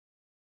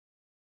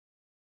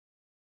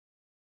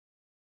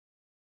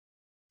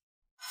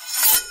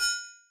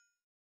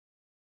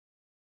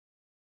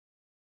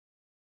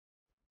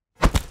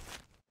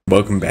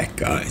Welcome back,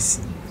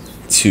 guys,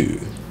 to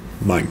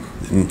my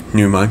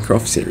new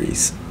Minecraft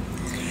series.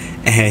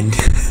 And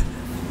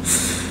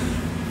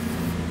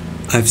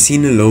I've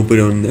seen a little bit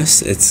on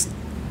this. It's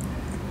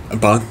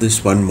about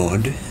this one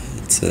mod.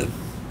 It's a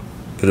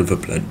bit of a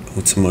blood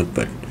auto mod,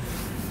 but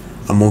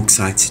I'm more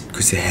excited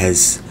because it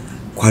has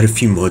quite a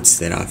few mods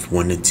that I've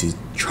wanted to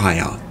try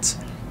out.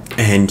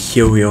 And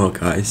here we are,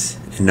 guys,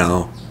 in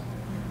our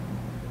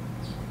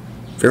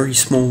very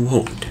small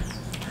world.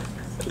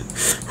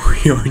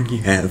 We only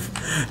have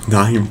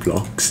 9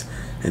 blocks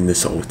in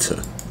this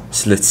altar.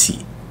 So let's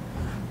see.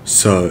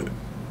 So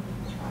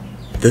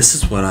this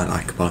is what I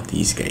like about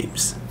these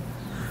games.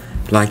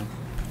 Like,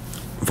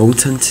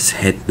 Vault Hunters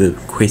had the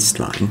quest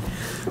line,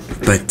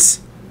 but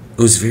it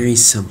was very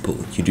simple.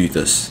 You do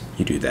this,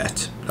 you do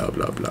that, blah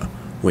blah blah.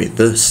 Where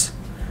this,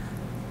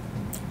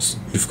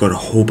 you've got a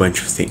whole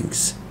bunch of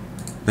things.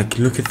 Like,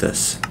 look at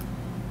this.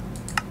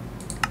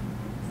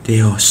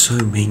 There are so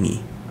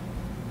many.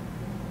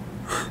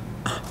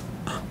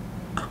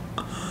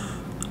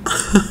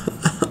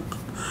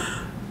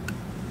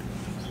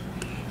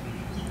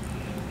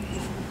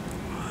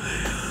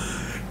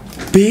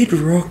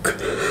 Bedrock.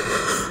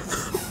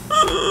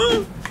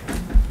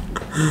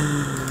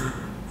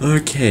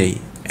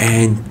 Okay,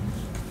 and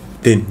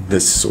then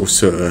this is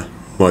also a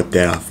mod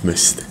that I've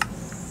missed.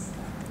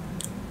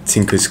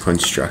 Tinker's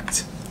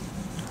Construct.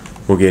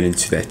 We'll get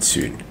into that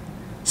soon.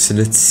 So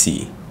let's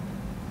see.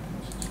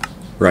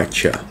 Right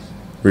here,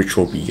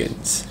 ritual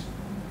begins.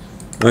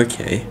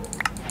 Okay,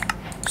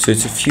 so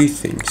it's a few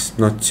things,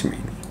 not too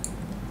many.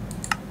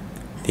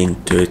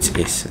 Then dirt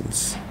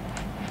essence.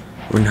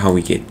 I wonder how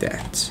we get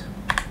that.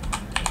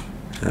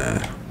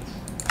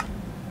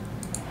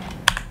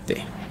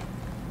 There.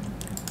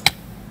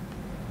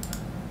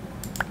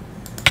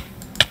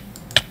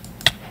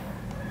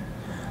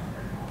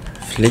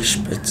 Flesh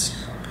bits.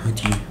 How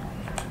do you?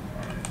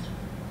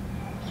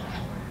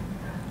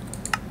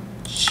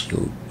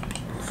 Shield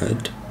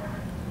blood.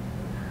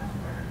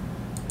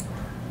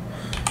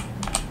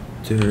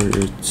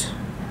 Dirt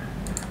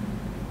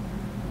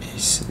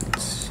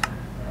essence.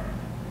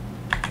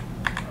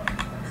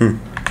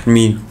 Let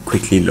me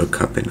quickly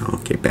look up and I'll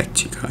get back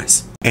to you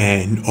guys.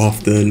 And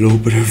after a little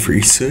bit of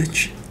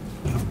research,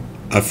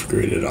 I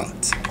figured it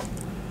out.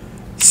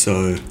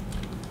 So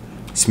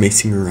it's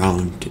messing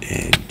around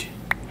and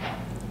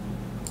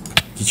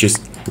you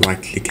just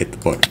right click at the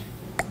bottom.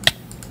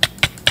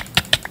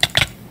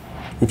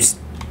 Oops.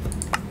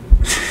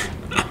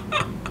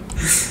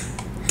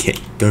 Okay,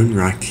 don't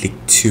right click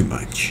too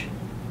much.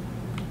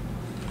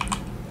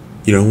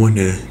 You don't want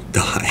to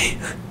die.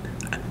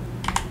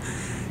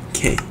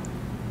 Okay,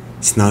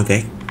 so now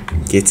that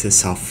gets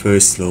us our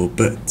first little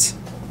bit,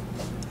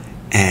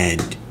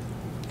 and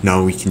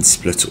now we can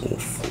split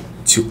off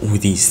to all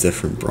these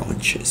different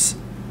branches.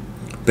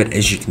 But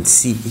as you can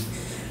see,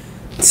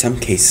 in some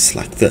cases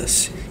like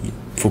this,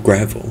 for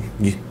gravel,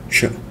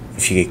 sure,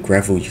 if you get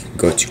gravel you can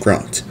go to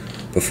grout,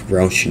 but for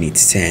grout you need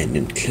sand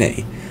and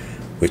clay,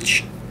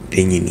 which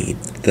then you need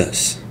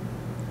this,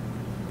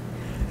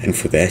 and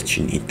for that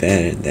you need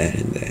that and that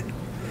and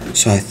that.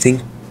 So I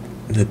think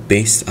the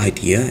best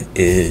idea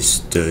is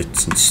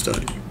dirt and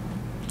stone,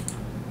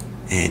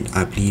 and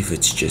I believe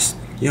it's just,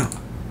 yeah.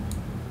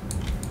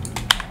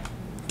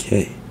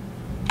 Okay,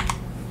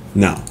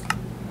 now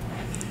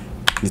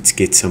let's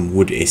get some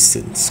wood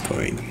essence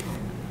going,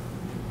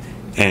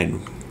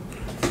 and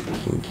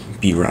we'll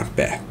be right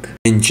back.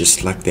 And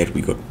just like that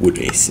we got wood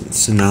essence.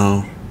 So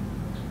now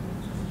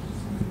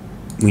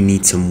we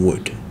need some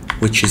wood,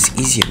 which is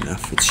easy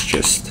enough. It's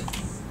just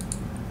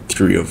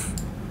 3 of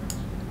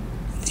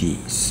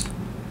these.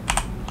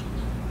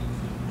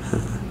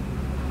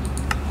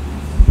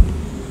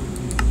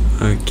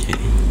 Okay,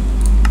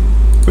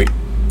 wait,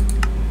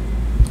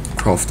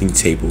 crafting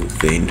table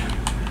then.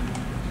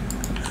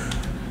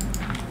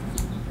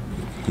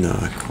 No,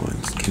 I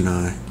can't. Can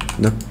I?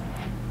 Nope.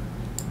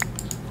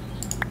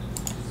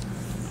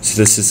 So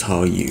this is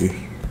how you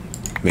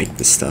make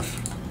the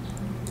stuff.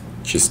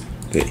 Just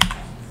there.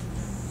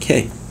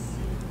 Okay.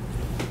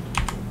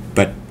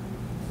 But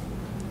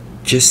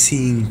just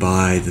seeing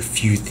by the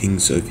few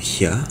things over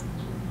here,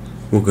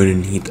 we're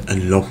going to need a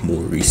lot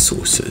more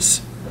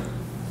resources.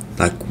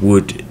 Like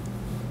wood,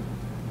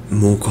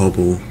 more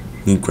cobble,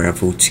 need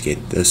gravel to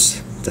get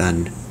this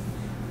done.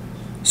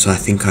 So I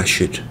think I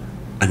should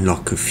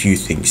unlock a few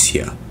things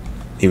here,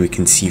 then we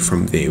can see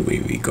from there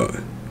where we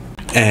go.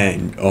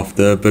 And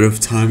after a bit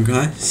of time,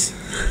 guys,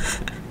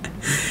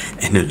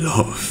 and a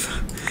lot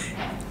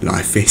of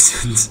life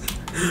essence,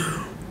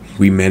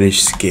 we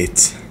managed to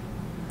get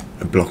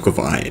a block of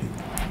iron,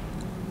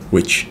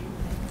 which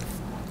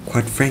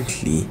quite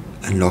frankly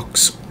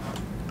unlocks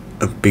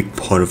a big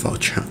part of our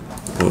chunk,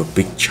 or a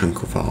big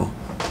chunk of our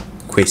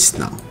quest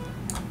now,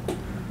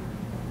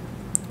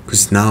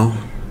 because now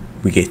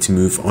we get to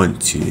move on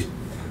to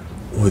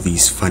all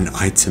these fun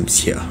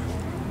items here,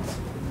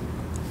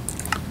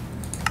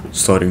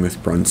 starting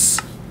with bronze,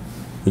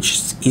 which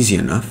is easy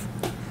enough.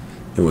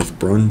 And with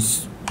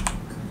bronze,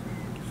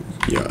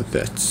 yeah,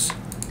 that's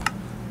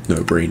no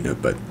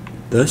brainer, but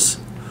this.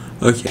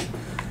 Okay,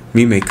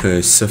 me make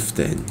a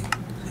sifter. And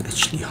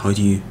actually, how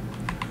do you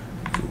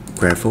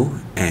gravel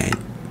and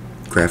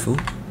gravel?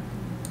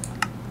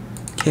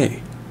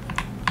 Okay,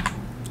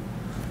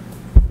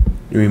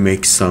 we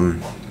make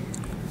some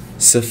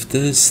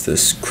sifters,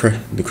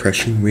 the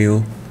crushing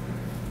wheel,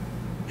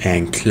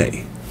 and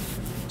clay,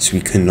 so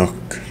we can knock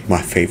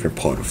my favorite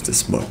part of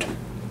this mod,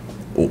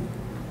 or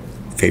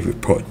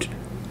favorite part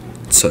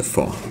so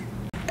far.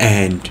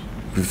 And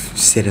we've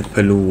set up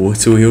a little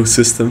water wheel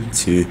system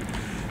to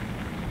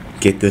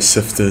get the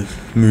sifter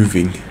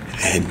moving,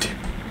 and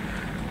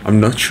I'm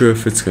not sure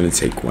if it's going to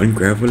take one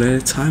gravel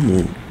at a time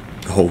or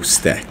the whole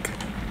stack.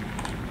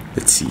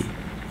 Let's see.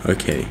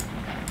 Okay,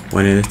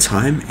 one at a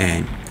time,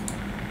 and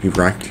we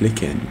right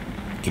click and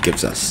it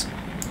gives us,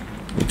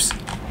 oops,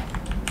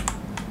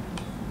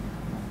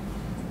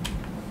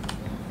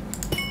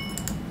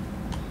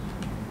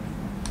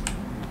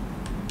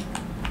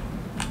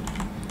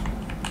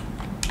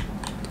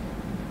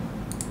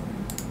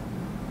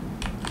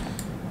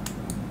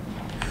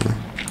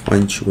 why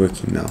aren't you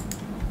working now?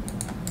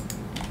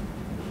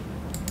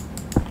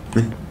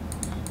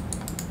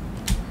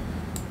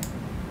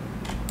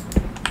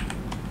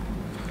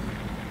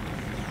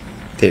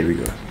 There we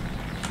go.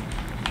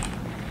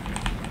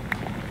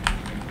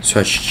 So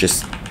I should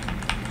just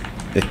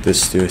let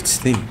this do its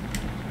thing.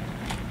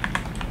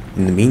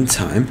 In the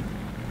meantime,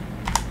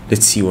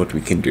 let's see what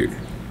we can do.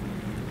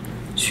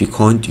 So we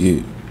can't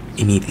do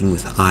anything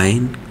with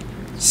iron,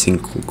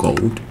 zinc or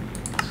gold.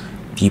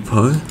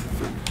 Depot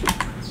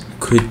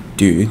could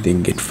do,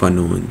 then get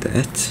funnel on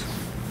that.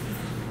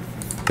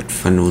 But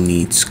funnel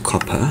needs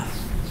copper,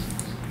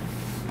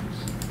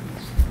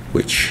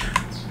 which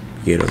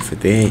we get over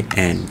there,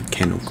 and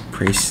mechanical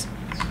press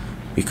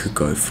we could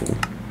go for.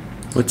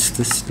 What's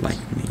this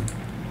lightning?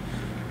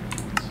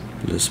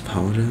 Bliss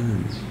powder.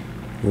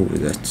 Oh,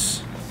 that's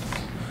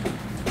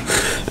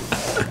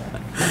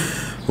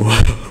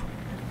whoa.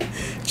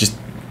 Just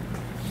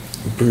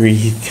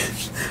breathe,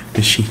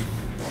 machine.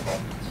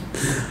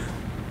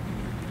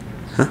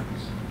 Huh?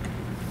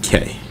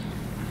 Okay.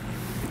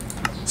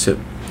 So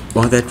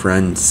while that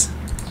runs,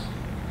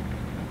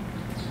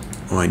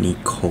 oh, I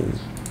need coal.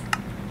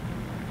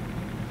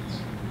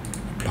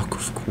 Block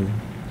of coal.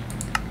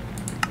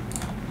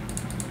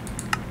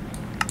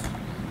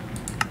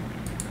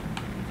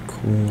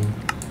 Cool.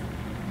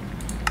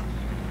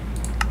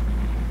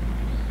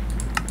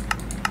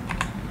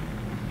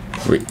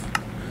 Wait,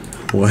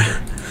 what?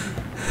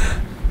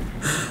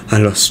 I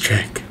lost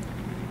track.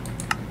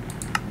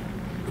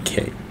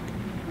 Okay,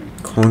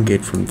 can't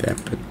get from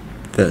that, but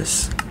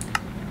this.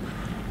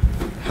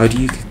 How do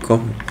you get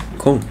coal?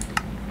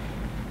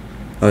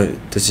 Oh,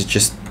 does it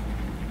just?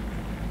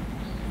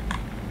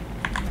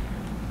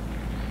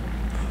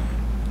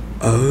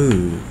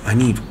 Oh, I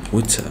need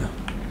water.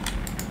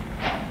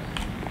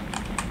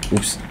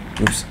 Oops.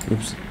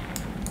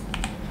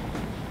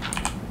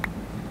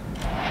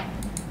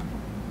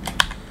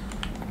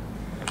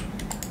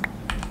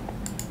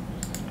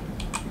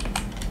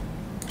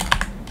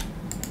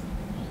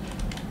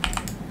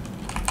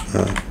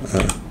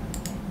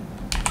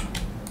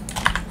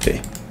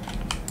 Okay.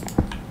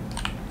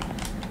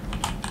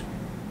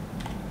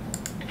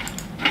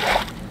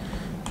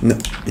 No,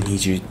 I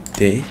need you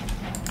there.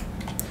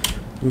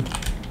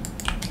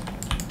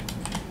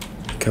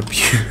 Cup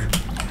you.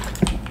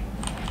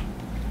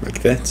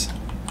 Like that.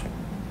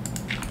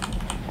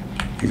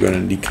 You're gonna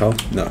leak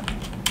out? No.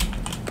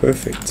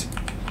 Perfect.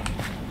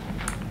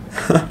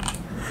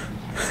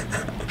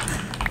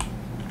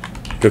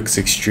 Looks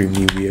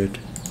extremely weird.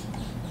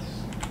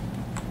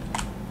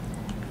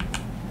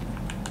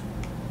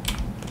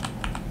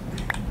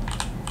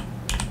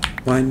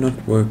 Why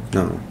not work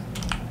now?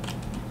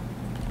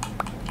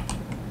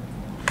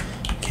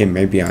 Okay,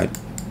 maybe I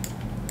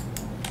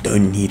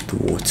don't need the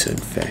water, in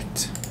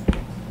fact.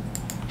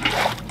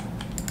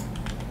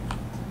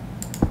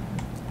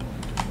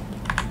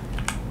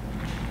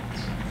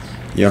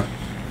 Yeah.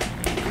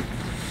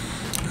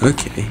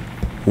 Okay.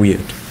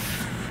 Weird.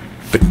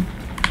 But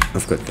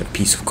I've got that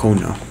piece of coal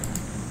now.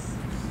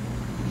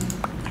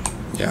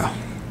 Yeah.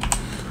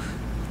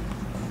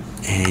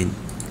 And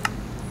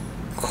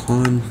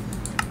can't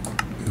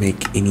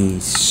make any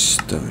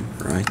stone,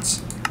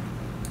 right?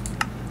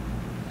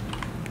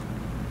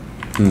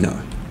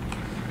 No.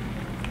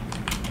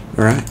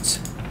 Right.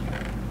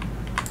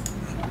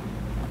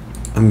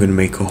 I'm gonna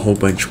make a whole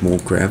bunch more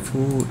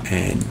gravel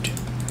and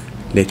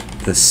let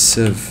the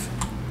sieve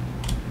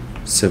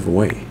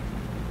away,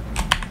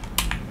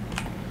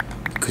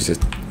 because I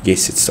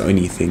guess it's the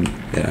only thing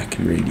that I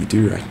can really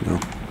do right now.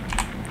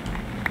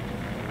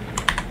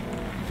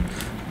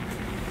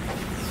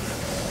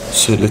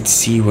 So let's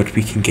see what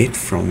we can get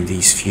from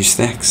these few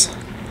stacks.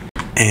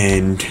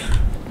 And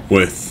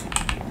with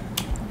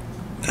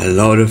a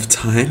lot of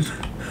time,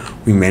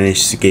 we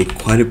managed to get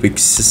quite a big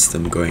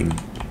system going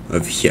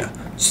over here.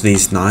 So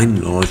there's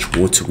 9 large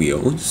water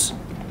wheels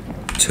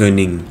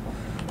turning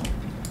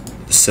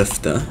the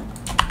sifter,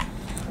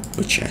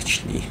 which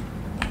actually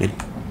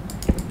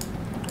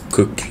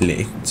could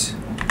collect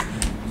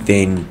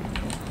then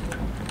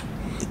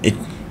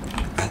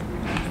I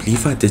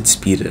believe I did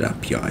speed it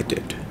up. Yeah, I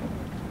did.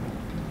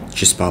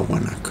 Just by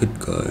 1, I could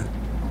go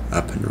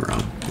up and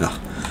around. No.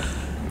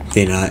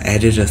 Then I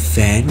added a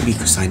fan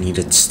because I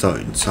needed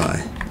stone, so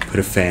I put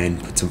a fan,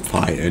 put some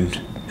fire in,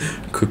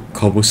 cooked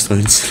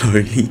cobblestone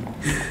slowly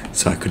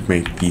so I could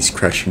make these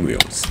crushing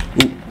wheels.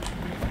 Ooh.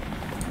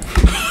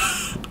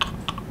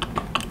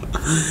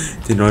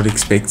 Did not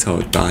expect I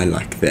would die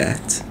like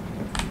that.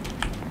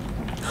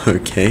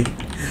 Okay.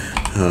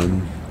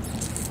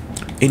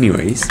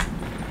 Anyways,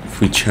 if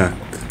we chuck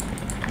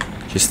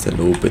just a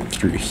little bit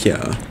through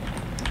here,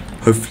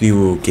 hopefully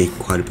we'll get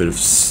quite a bit of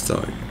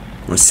stone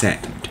or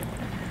sand,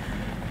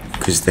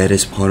 because that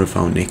is part of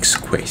our next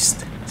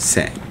quest,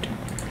 sand.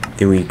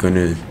 Then we're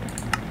gonna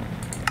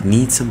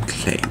need some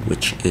clay,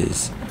 which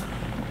is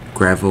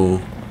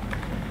gravel.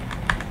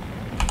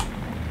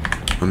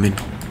 I mean,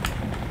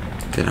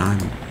 did I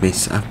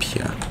mess up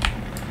here?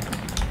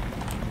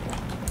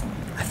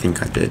 I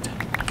think I did.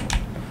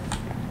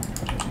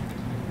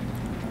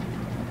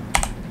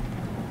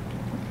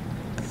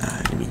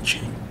 Let me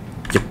check.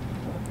 Yep.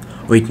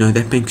 Wait, no,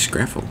 that makes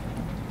gravel.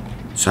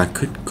 So I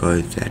could go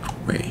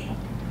that way.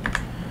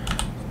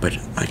 But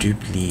I do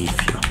believe,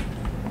 yeah,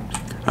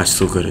 I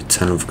still got a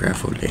ton of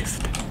gravel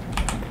left.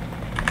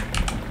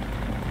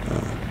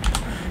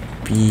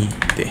 Be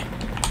there.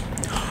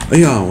 Oh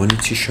yeah, I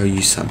wanted to show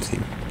you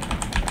something.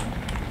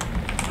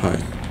 Oh,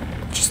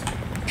 just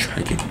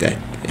try to get that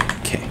there.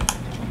 Okay.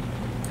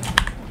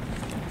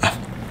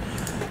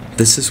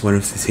 This is one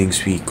of the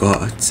things we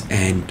got,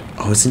 and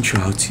I wasn't sure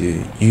how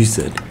to use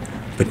it,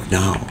 but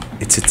now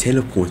it's a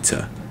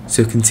teleporter,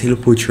 so it can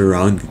teleport you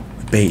around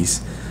the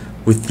base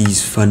with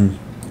these fun,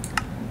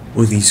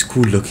 or these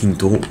cool looking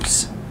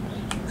doors.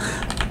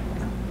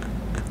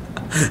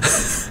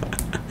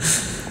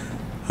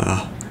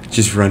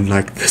 Just run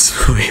like this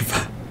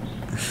forever.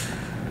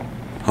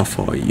 How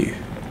far are you?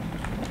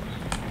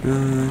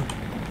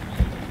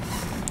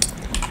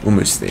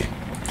 Almost there.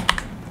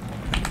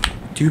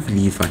 I do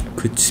believe I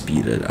could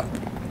speed it up.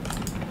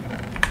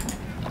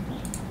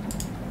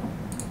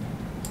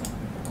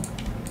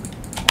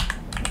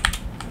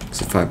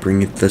 So if I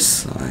bring it this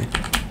side.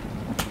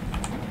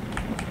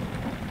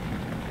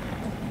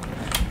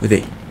 Oh,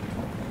 there.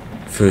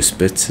 First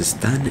bit is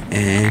done,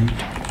 and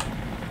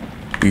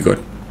we got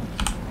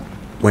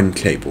 1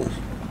 clay ball.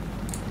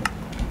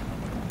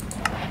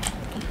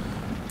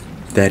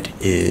 That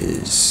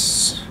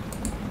is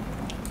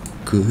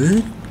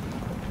good.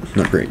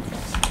 Not really.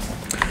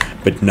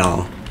 But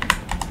now,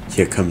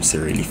 here comes the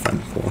really fun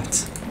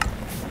part.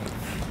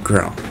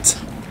 Ground.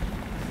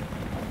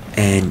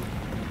 And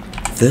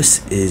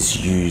this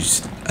is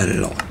used a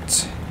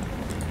lot,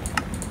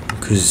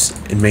 because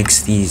it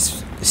makes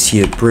these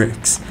seared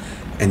bricks,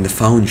 and the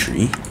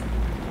foundry,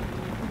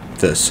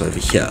 this over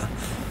here,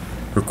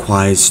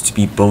 requires to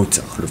be built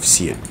out of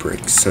seared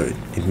bricks, so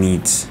it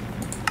needs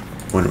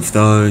one of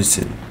those,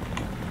 and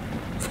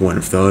for one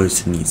of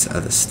those it needs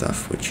other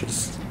stuff, which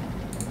is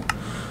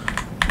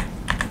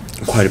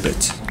quite a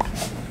bit.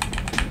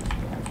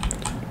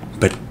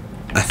 But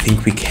I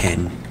think we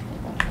can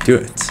do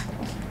it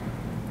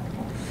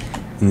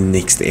in the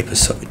next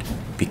episode,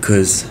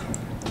 because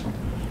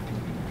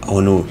I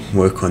want to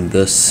work on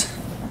this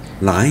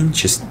line,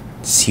 just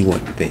see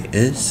what there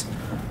is.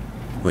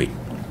 Wait,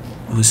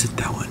 or was it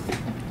that one?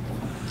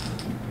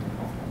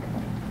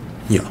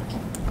 Yeah,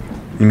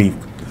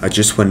 I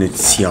just wanted to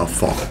see how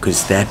far,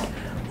 because that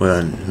will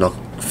unlock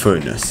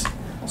furnace,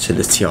 so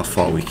let's see how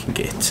far we can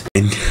get.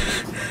 And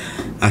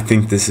I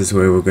think this is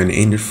where we're going to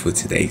end it for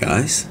today,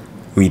 guys.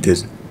 We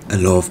did a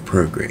lot of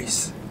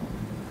progress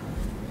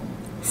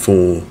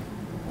for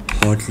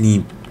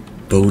hardly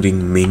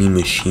building many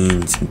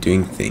machines and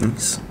doing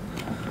things.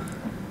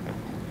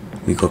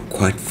 We got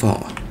quite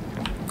far.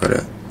 Got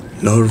a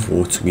lot of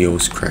water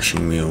wheels,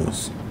 crushing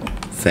wheels,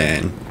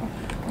 fan,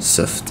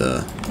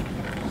 sifter,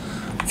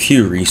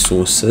 few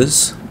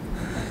resources,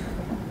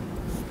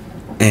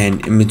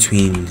 and in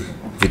between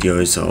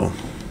videos I'll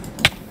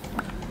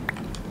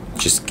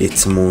just get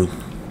some more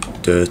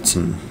dirt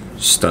and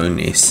stone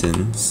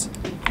essence,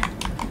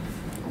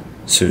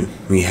 so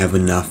we have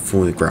enough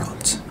for the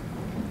ground.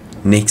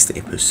 Next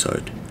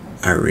episode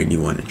I really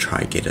want to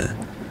try get a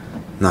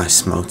nice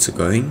smelter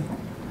going,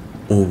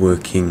 or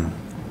working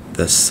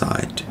this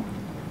side,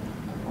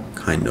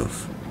 kind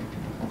of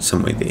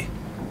somewhere there.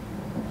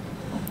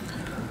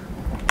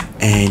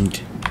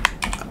 And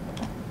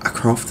I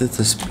crafted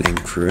this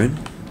blank ruin.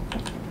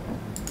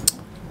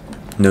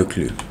 No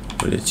clue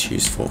what it's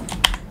used for.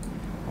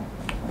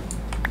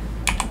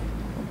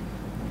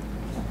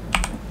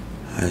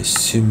 I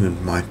assume it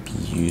might be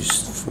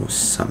used for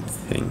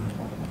something.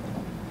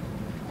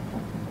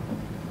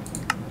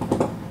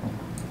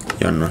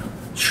 Yeah, I'm not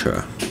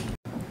sure.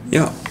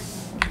 Yeah.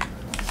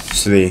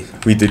 So there,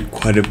 we did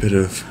quite a bit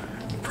of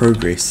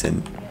progress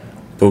and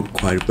built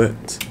quite a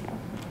bit.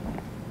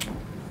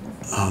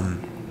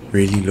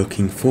 Really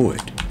looking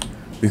forward.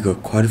 We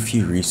got quite a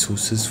few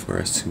resources for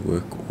us to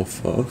work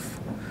off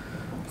of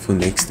for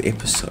next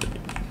episode.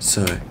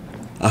 So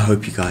I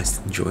hope you guys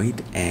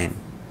enjoyed, and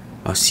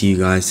I'll see you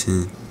guys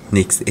in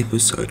next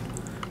episode.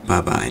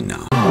 Bye bye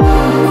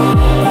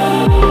now.